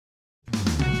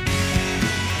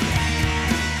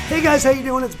Hey guys, how you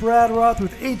doing? It's Brad Roth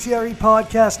with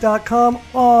ATREpodcast.com,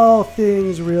 all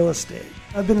things real estate.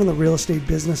 I've been in the real estate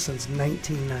business since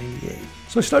 1998.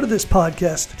 So I started this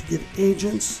podcast to give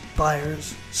agents,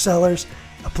 buyers, sellers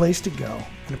a place to go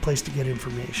and a place to get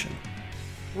information.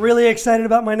 Really excited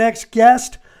about my next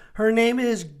guest. Her name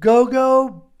is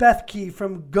Gogo Bethke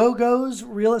from Gogo's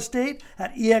Real Estate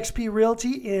at eXp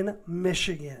Realty in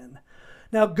Michigan.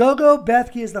 Now, Gogo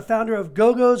Bethke is the founder of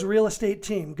Gogo's Real Estate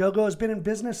Team. Gogo has been in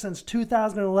business since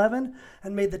 2011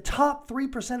 and made the top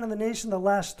 3% in the nation the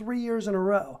last 3 years in a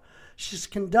row. She's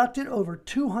conducted over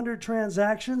 200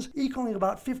 transactions, equaling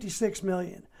about $56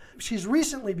 million. She's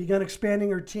recently begun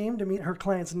expanding her team to meet her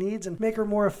clients' needs and make her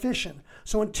more efficient.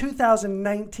 So in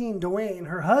 2019, Dwayne,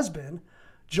 her husband,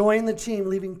 joined the team,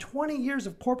 leaving 20 years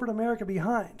of corporate America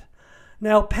behind.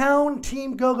 Now, Pound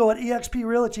Team Gogo at eXp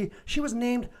Realty, she was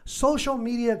named Social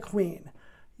Media Queen.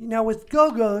 Now, with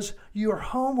Gogo's, your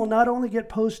home will not only get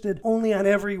posted only on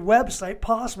every website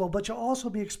possible, but you'll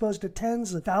also be exposed to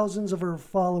tens of thousands of her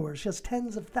followers. She has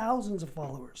tens of thousands of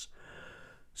followers.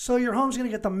 So your home's going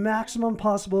to get the maximum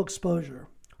possible exposure.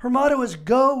 Her motto is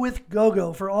Go with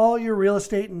Gogo for all your real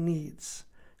estate needs.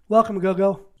 Welcome,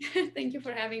 Gogo. Thank you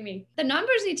for having me. The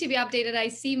numbers need to be updated. I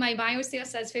see my bio still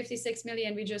says 56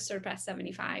 million. We just surpassed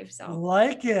 75. So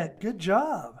like it. Good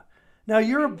job. Now,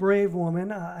 you're a brave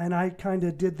woman, and I kind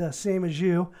of did the same as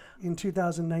you. In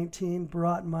 2019,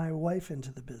 brought my wife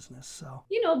into the business. So,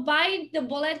 bite the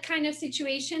bullet kind of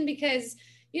situation because,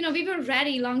 we were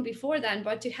ready long before then,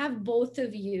 but to have both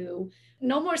of you,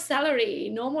 no more salary,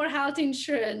 no more health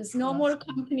insurance, no more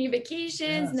company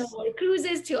vacations, no more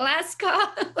cruises to Alaska,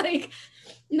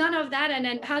 none of that. And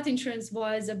then health insurance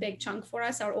was a big chunk for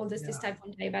us. Our oldest is type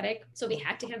 1 diabetic. So we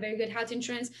had to have very good health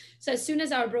insurance. So as soon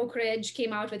as our brokerage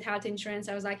came out with health insurance,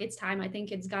 I was like, it's time. I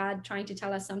think it's God trying to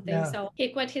tell us something. Yeah. So he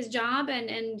quit his job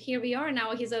and here we are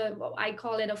now. He's I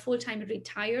call it a full-time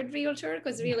retired realtor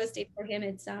because real estate for him,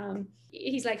 it's,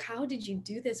 he's like, how did you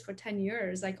do this for 10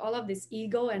 years? Like all of this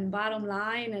ego and bottom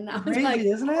line. And I was crazy, like,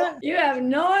 isn't it? You have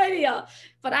no idea.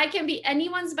 But I can be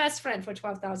anyone's best friend for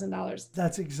 $12,000.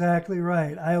 That's exactly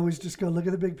right. I always just go look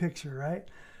at the big picture, right?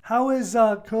 How has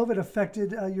COVID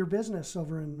affected your business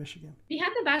over in Michigan? We had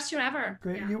the best year ever.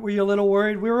 Great. Yeah. Were you a little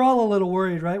worried? We were all a little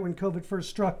worried, right? When COVID first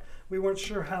struck, we weren't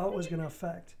sure how it was going to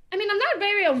affect. I mean, I'm not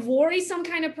very a worrisome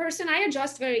kind of person. I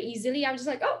adjust very easily. I was just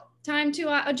like, time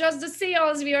to adjust the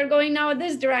sails. We are going now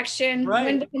this direction,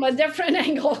 right, from a different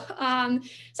angle. So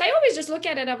I always just look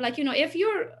at it of like, if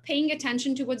you're paying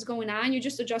attention to what's going on, you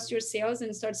just adjust your sails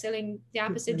and start sailing the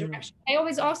opposite direction. I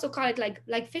always also call it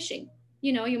like fishing.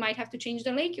 You might have to change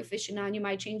the lake you're fishing on. You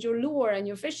might change your lure and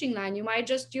your fishing line. You might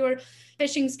adjust your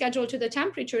fishing schedule to the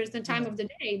temperatures, the time of the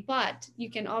day, but you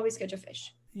can always catch a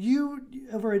fish. You,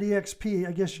 over at eXp,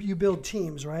 I guess you build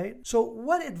teams, right? So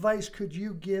what advice could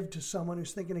you give to someone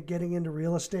who's thinking of getting into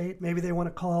real estate? Maybe they want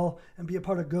to call and be a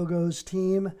part of Gogo's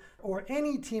team or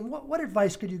any team. What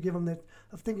advice could you give them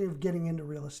of thinking of getting into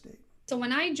real estate? So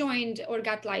when I joined or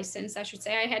got licensed, I should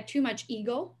say, I had too much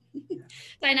ego. So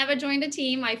I never joined a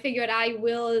team. I figured I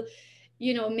will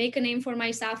make a name for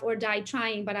myself or die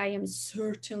trying, but I am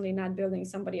certainly not building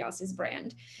somebody else's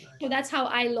brand. Right. So that's how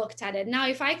I looked at it. Now,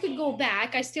 if I could go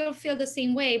back, I still feel the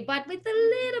same way, but with a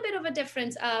little bit of a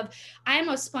difference of I'm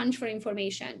a sponge for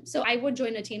information. So I would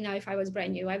join a team now if I was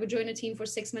brand new. I would join a team for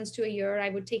 6 months to a year. I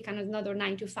would take on another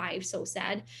 9 to 5, so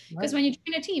sad. Because when you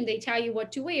join a team, they tell you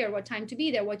what to wear, what time to be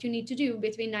there, what you need to do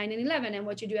between 9 and 11, and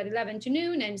what you do at 11 to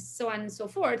noon, and so on and so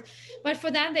forth. But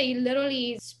for that, they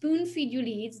literally spoon feed you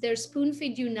leads. They're spoon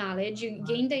feed you knowledge, you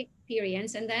gain the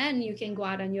experience, and then you can go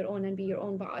out on your own and be your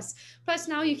own boss. Plus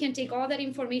now you can take all that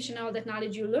information, all that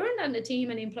knowledge you learned on the team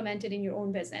and implement it in your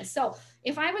own business. So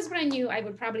if I was brand new, I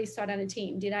would probably start on a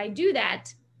team. Did I do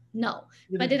that? No.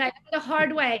 But did I do it the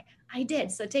hard way? I did.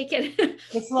 So take it.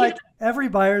 It's like every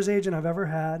buyer's agent I've ever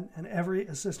had and every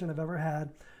assistant I've ever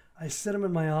had, I sit them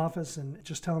in my office and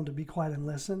just tell them to be quiet and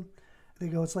listen. They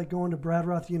go, it's like going to Brad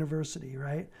Roth University,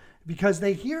 right? Because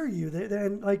they hear you.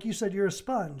 And like you said, you're a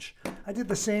sponge. I did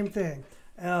the same thing.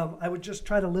 I would just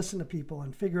try to listen to people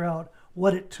and figure out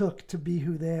what it took to be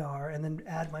who they are and then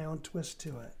add my own twist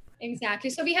to it. Exactly.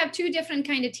 So we have two different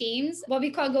kind of teams. What we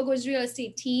call Gogo's Real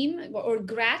Estate Team or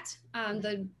GRAT.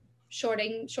 The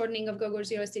shortening of Gogo's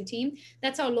real estate team.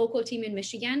 That's our local team in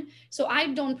Michigan. So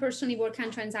I don't personally work on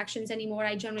transactions anymore.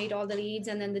 I generate all the leads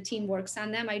and then the team works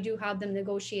on them. I do help them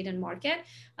negotiate and market.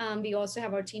 We also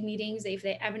have our team meetings. If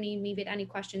they ever need me with any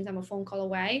questions, I'm a phone call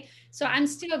away. So I'm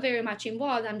still very much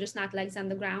involved. I'm just not legs on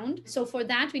the ground. So for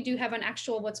that, we do have an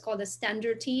actual what's called a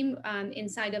standard team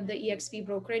inside of the EXP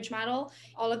brokerage model.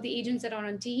 All of the agents that are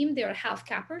on team, they're half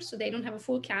cappers. So they don't have a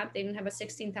full cap. They don't have a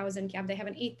 16,000 cap. They have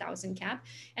an 8,000 cap.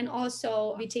 And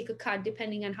also we take a cut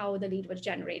depending on how the lead was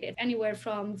generated, anywhere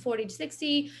from 40 to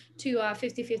 60 to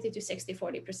 50-50 to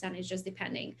 60-40 percentage, just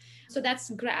depending. So that's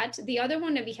great. The other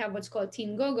one that we have what's called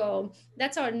Team Gogo.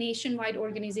 That's our nationwide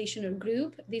organizational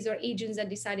group. These are agents that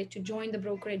decided to join the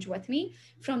brokerage with me.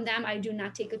 From them, I do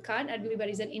not take a cut.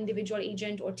 Everybody's an individual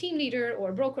agent or team leader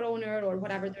or broker owner or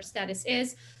whatever their status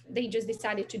is. They just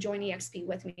decided to join EXP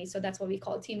with me. So that's what we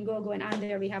call Team Gogo. And on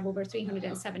there, we have over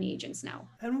 370 agents now.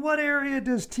 And what area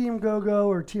does Team Gogo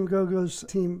or Team Gogo's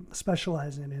team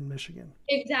specialize in Michigan?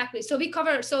 Exactly. So we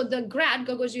cover, so the GRAD,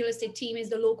 Gogo's real estate team, is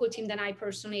the local team that I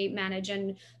personally manage,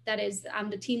 and that is I'm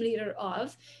the team leader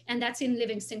of, and that's in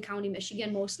Livingston County,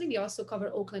 Michigan mostly. We also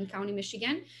cover Oakland County,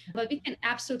 Michigan, but we can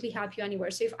absolutely help you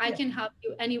anywhere. So if I can help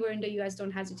you anywhere in the US,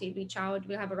 don't hesitate, reach out.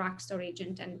 We'll have a rockstar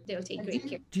agent and they'll take great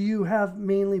care. Do you have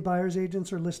mainly buyer's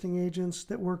agents or listing agents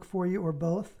that work for you, or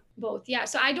both? Both. Yeah.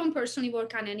 So I don't personally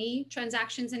work on any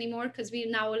transactions anymore because we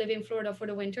now live in Florida for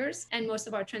the winters and most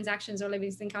of our transactions are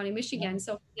Livingston County, Michigan.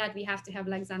 So for that we have to have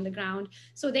legs on the ground.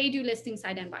 So they do listing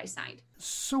side and buy side.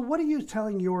 So what are you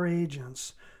telling your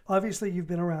agents? Obviously you've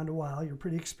been around a while, you're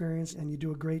pretty experienced and you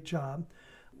do a great job.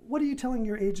 What are you telling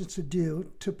your agents to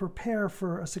do to prepare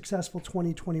for a successful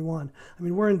 2021? I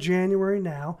mean, we're in January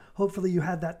now. Hopefully you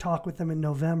had that talk with them in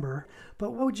November.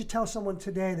 But what would you tell someone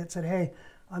today that said, hey,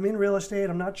 I'm in real estate,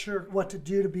 I'm not sure what to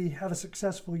do to have a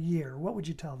successful year? What would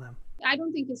you tell them? I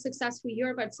don't think a successful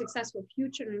year, but successful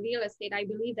future in real estate. I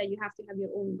believe that you have to have your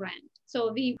own brand.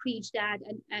 So we preach that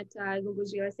at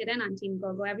Gogo's Real Estate and on Team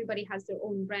Gogo. Everybody has their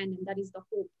own brand, and that is the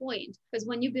whole point. Because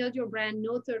when you build your brand,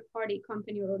 no third-party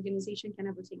company or organization can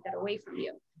ever take that away from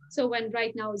you. So when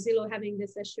right now Zillow having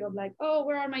this issue of like, oh,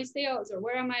 where are my sales or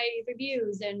where are my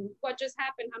reviews and what just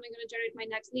happened? How am I going to generate my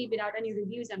next lead without any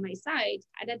reviews on my site?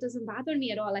 That doesn't bother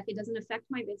me at all. Like, it doesn't affect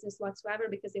my business whatsoever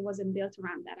because it wasn't built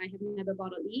around that. I have never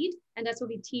bought a lead. And that's what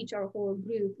we teach our whole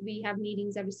group. We have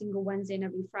meetings every single Wednesday and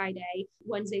every Friday.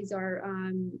 Wednesdays are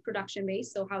production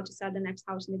based. So how to sell the next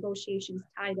house, negotiations,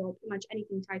 title, pretty much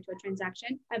anything tied to a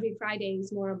transaction. Every Friday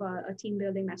is more of a team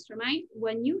building mastermind.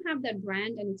 When you have that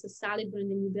brand and it's a solid brand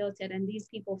and you built it and these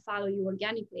people follow you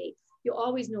organically, you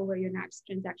always know where your next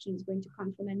transaction is going to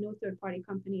come from and no third-party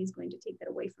company is going to take that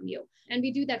away from you. And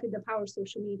we do that with the power of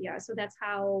social media. So that's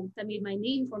how I made my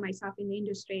name for myself in the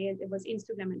industry. It was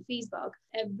Instagram and Facebook.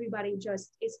 Everybody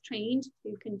just is trained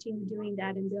to continue doing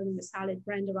that and building a solid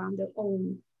brand around their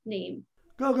own name.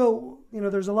 Gogo,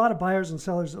 there's a lot of buyers and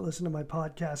sellers that listen to my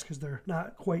podcast because they're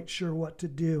not quite sure what to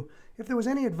do. If there was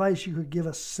any advice you could give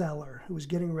a seller who was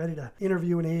getting ready to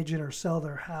interview an agent or sell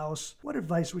their house, what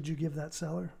advice would you give that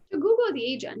seller? So Google the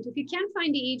agent. If you can't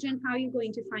find the agent, how are you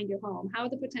going to find your home? How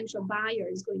the potential buyer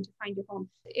is going to find your home?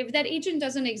 If that agent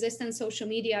doesn't exist on social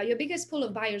media, your biggest pool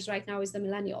of buyers right now is the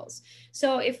millennials.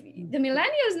 So if the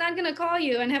millennial is not going to call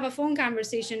you and have a phone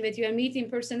conversation with you and meet in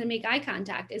person and make eye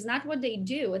contact, is not what they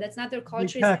do. That's not their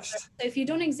culture. So if you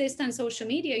don't exist on social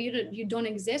media, you don't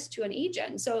exist to an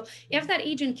agent. So if that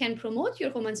agent can promote your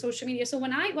home on social media. So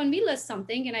when we list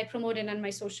something and I promote it on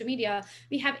my social media,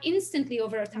 we have instantly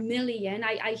over 1 million.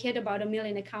 I hit about 1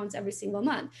 million accounts every single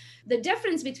month. The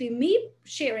difference between me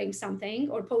sharing something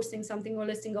or posting something or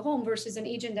listing a home versus an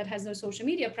agent that has no social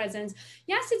media presence,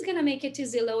 yes, it's going to make it to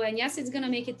Zillow, and yes, it's going to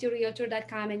make it to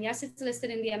Realtor.com, and yes, it's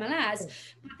listed in the MLS,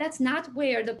 but that's not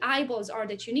where the eyeballs are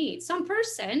that you need. Some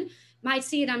person might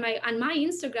see it on my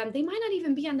Instagram. They might not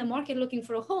even be on the market looking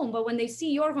for a home, but when they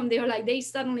see your home, they're like, they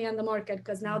suddenly on the market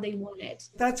because now they want it.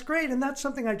 That's great. And that's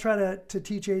something I try to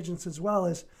teach agents as well.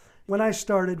 Is when I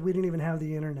started, we didn't even have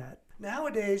the internet.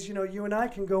 Nowadays, you and I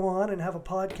can go on and have a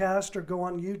podcast or go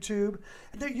on YouTube.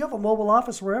 You have a mobile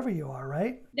office wherever you are,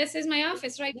 right? This is my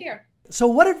office right here. So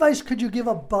what advice could you give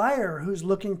a buyer who's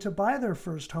looking to buy their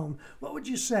first home? What would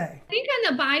you say? I think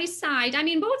on the buy side,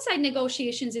 both side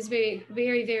negotiations is very,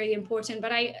 very, very important.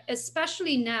 But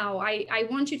especially now, I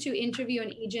want you to interview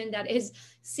an agent that is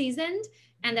seasoned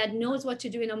and that knows what to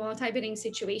do in a multi-bidding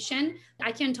situation.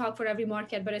 I can't talk for every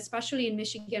market, but especially in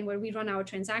Michigan where we run our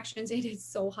transactions, it is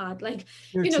so hard. Like,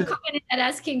 coming in at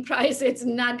asking price, it's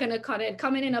not going to cut it.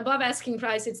 Coming in above asking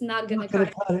price, it's not going to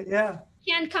cut it. Yeah.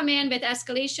 can't come in with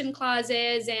escalation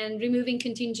clauses and removing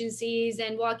contingencies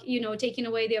and taking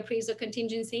away the appraisal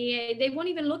contingency. They won't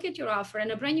even look at your offer.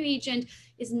 And a brand new agent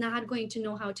is not going to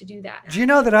know how to do that. Do you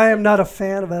know that I am not a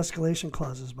fan of escalation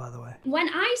clauses, by the way? When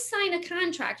I sign a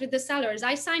contract with the sellers,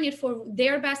 I sign it for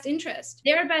their best interest.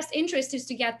 Their best interest is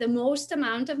to get the most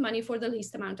amount of money for the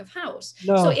least amount of house.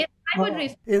 No. So if I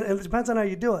would it depends on how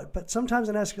you do it, but sometimes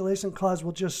an escalation clause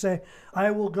will just say,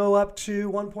 I will go up to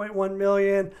 1.1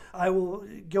 million. I will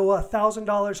go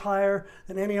 $1,000 higher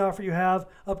than any offer you have,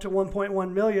 up to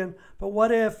 1.1 million. But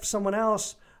what if someone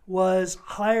else was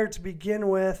hired to begin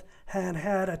with and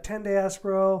had a 10-day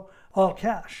escrow, all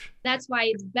cash? That's why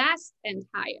it's best and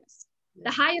highest.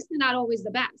 The highest is not always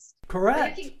the best.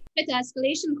 Correct. But if you put the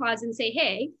escalation clause and say,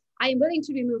 hey, I am willing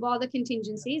to remove all the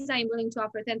contingencies. I am willing to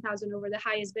offer $10,000 over the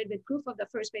highest bid with proof of the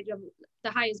first page of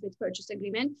the highest bid purchase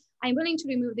agreement. I'm willing to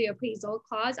remove the appraisal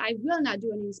clause. I will not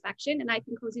do an inspection, and I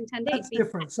can close in 10 days. That's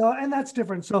different. That's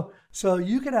different. So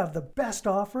you could have the best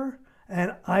offer,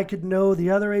 and I could know the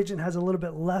other agent has a little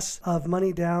bit less of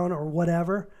money down or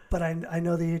whatever, but I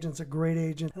know the agent's a great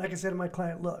agent. And like I said to my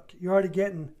client, look, you're already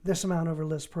getting this amount over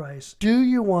list price. Do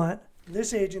you want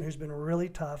this agent who's been really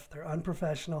tough? They're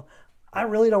unprofessional. I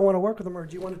really don't want to work with them, or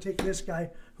do you want to take this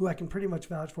guy who I can pretty much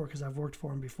vouch for because I've worked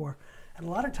for him before? And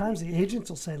a lot of times the agents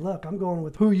will say, look, I'm going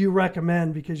with who you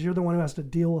recommend because you're the one who has to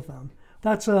deal with them.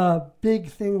 That's a big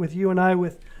thing with you and I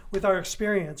with our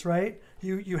experience, right?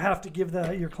 You have to give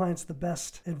your clients the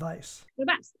best advice. The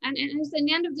best. And at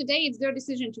the end of the day, it's their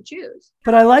decision to choose.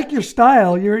 But I like your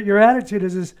style. Your attitude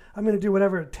is I'm going to do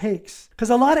whatever it takes. Because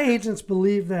a lot of agents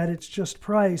believe that it's just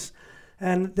price,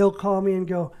 and they'll call me and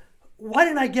go, why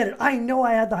didn't I get it? I know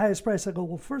I had the highest price. I go,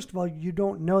 well, first of all, you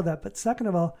don't know that. But second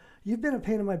of all, you've been a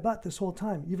pain in my butt this whole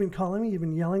time. You've been calling me. You've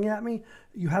been yelling at me.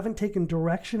 You haven't taken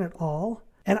direction at all.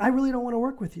 And I really don't want to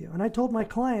work with you. And I told my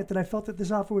client that I felt that this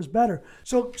offer was better.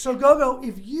 So Gogo,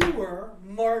 if you were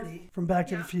Marty from Back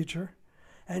to the Future,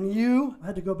 and you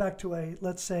had to go back to a,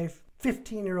 let's say,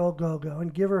 15-year-old Gogo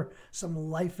and give her some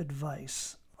life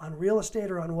advice on real estate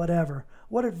or on whatever,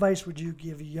 what advice would you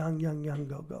give young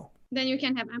Gogo? Then you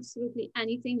can have absolutely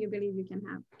anything you believe you can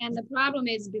have. And the problem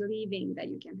is believing that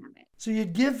you can have it. So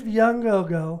you'd give young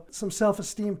Gogo some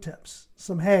self-esteem tips.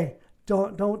 Some, hey,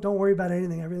 don't worry about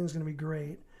anything. Everything's going to be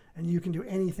great. And you can do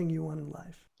anything you want in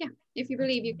life. Yeah, if you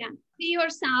believe you can. See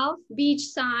yourself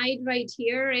beachside right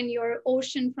here in your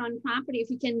oceanfront property. If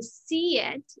you can see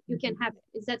it, you can have it.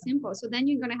 It's that simple. So then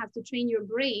you're going to have to train your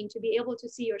brain to be able to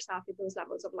see yourself at those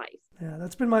levels of life. Yeah,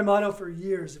 that's been my motto for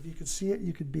years. If you could see it,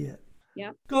 you could be it.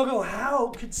 Yeah. Gogo, how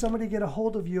could somebody get a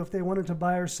hold of you if they wanted to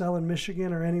buy or sell in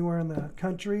Michigan or anywhere in the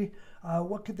country?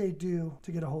 What could they do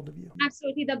to get a hold of you?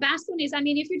 Absolutely. The best one is,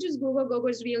 if you just Google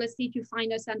Gogo's Real Estate, you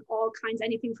find us on all kinds,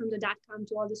 anything from the .com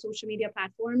to all the social media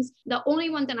platforms. The only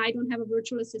one that I don't have a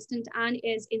virtual assistant on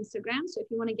is Instagram. So if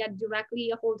you want to get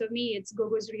directly a hold of me, it's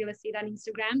Gogo's Real Estate on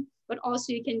Instagram. But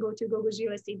also you can go to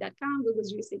gogosrealestate.com,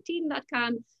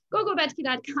 gogosrealestateteam.com,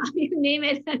 gogobetke.com, you name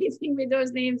it, anything with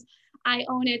those names. I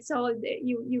own it. So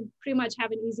you pretty much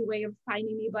have an easy way of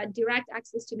finding me, but direct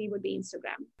access to me would be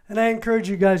Instagram. And I encourage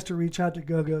you guys to reach out to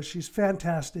Gogo. She's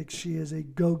fantastic. She is a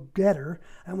go-getter.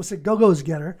 I almost said Gogo's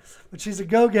getter, but she's a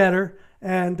go-getter.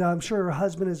 And I'm sure her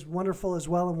husband is wonderful as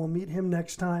well. And we'll meet him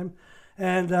next time.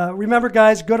 And remember,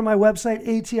 guys, go to my website,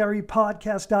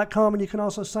 atrepodcast.com, and you can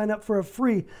also sign up for a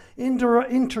free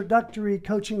introductory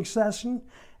coaching session.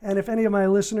 And if any of my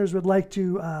listeners would like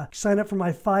to sign up for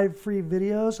my 5 free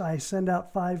videos, I send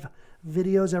out 5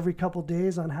 videos every couple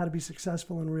days on how to be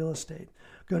successful in real estate.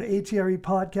 Go to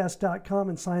atrepodcast.com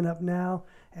and sign up now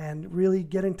and really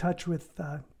get in touch with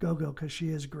Gogo because she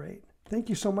is great. Thank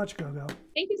you so much, Gogo.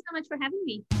 Thank you so much for having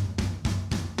me.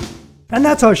 And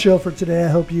that's our show for today. I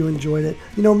hope you enjoyed it.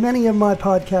 You know, many of my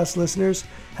podcast listeners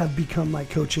have become my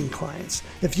coaching clients.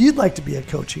 If you'd like to be a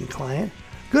coaching client,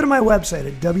 go to my website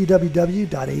at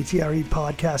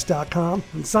www.atrepodcast.com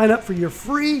and sign up for your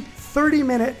free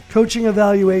 30-minute coaching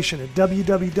evaluation at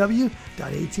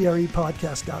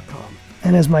www.atrepodcast.com.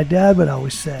 And as my dad would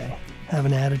always say, have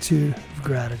an attitude of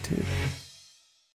gratitude.